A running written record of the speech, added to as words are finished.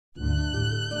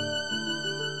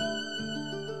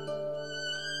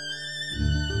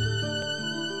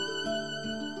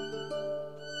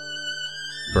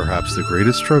Perhaps the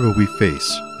greatest struggle we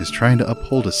face is trying to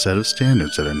uphold a set of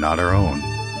standards that are not our own.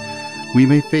 We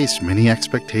may face many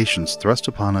expectations thrust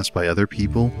upon us by other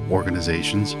people,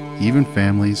 organizations, even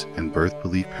families, and birth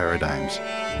belief paradigms.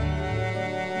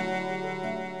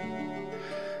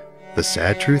 The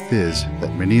sad truth is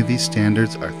that many of these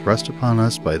standards are thrust upon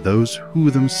us by those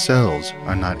who themselves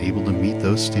are not able to meet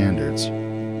those standards.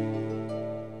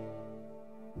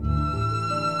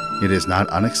 It is not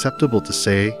unacceptable to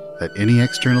say that any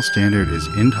external standard is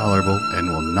intolerable and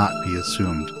will not be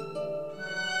assumed.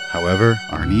 However,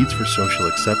 our needs for social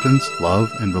acceptance,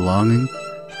 love, and belonging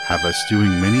have us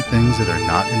doing many things that are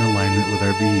not in alignment with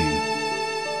our being.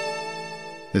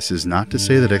 This is not to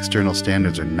say that external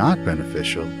standards are not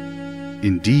beneficial.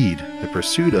 Indeed, the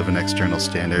pursuit of an external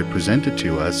standard presented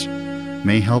to us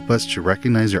may help us to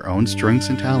recognize our own strengths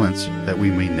and talents that we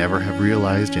may never have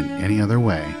realized in any other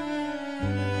way.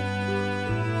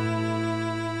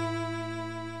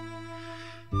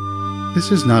 This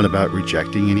is not about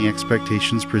rejecting any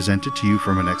expectations presented to you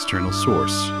from an external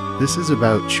source. This is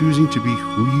about choosing to be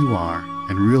who you are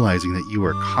and realizing that you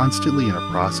are constantly in a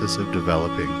process of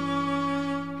developing.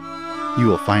 You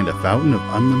will find a fountain of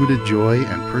unlimited joy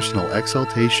and personal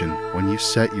exaltation when you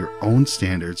set your own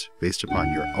standards based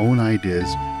upon your own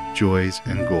ideas, joys,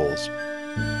 and goals.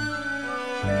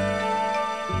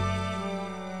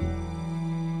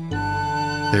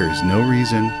 There is no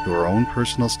reason your own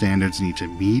personal standards need to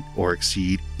meet or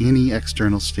exceed any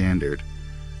external standard,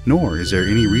 nor is there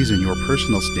any reason your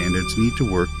personal standards need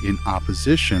to work in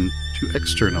opposition to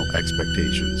external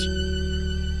expectations.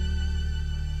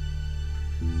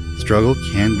 Struggle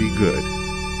can be good.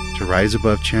 To rise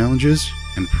above challenges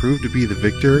and prove to be the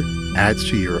victor adds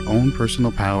to your own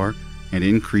personal power and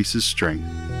increases strength,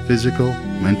 physical,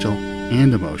 mental,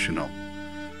 and emotional.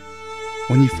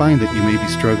 When you find that you may be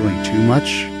struggling too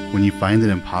much, when you find it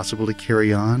impossible to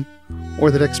carry on, or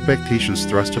that expectations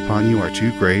thrust upon you are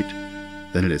too great,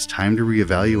 then it is time to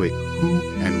reevaluate who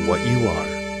and what you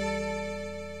are.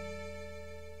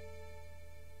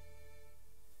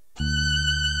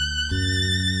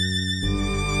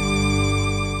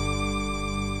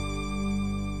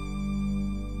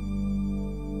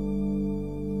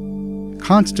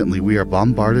 Constantly, we are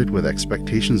bombarded with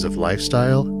expectations of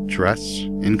lifestyle, dress,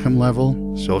 income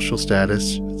level, social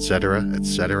status, etc.,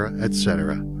 etc.,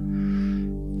 etc.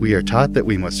 We are taught that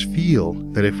we must feel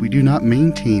that if we do not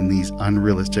maintain these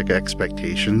unrealistic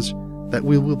expectations, that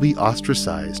we will be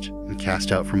ostracized and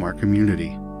cast out from our community.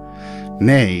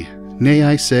 Nay,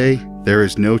 I say, there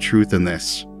is no truth in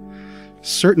this.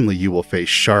 Certainly you will face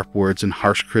sharp words and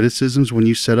harsh criticisms when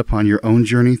you set upon your own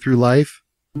journey through life.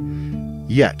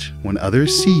 Yet, when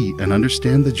others see and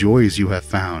understand the joys you have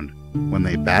found, when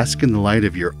they bask in the light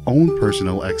of your own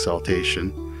personal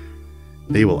exaltation,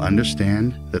 they will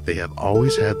understand that they have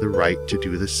always had the right to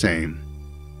do the same.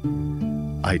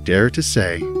 I dare to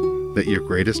say that your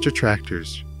greatest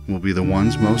detractors will be the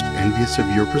ones most envious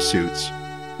of your pursuits,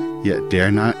 yet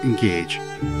dare not engage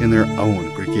in their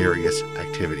own gregarious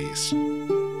activities.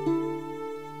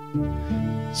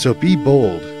 So be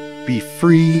bold, be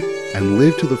free, and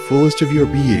live to the fullest of your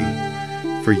being,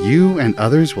 for you and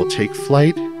others will take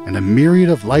flight, and a myriad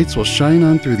of lights will shine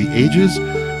on through the ages,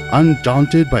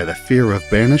 undaunted by the fear of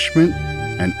banishment,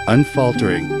 and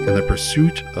unfaltering in the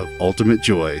pursuit of ultimate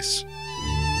joys.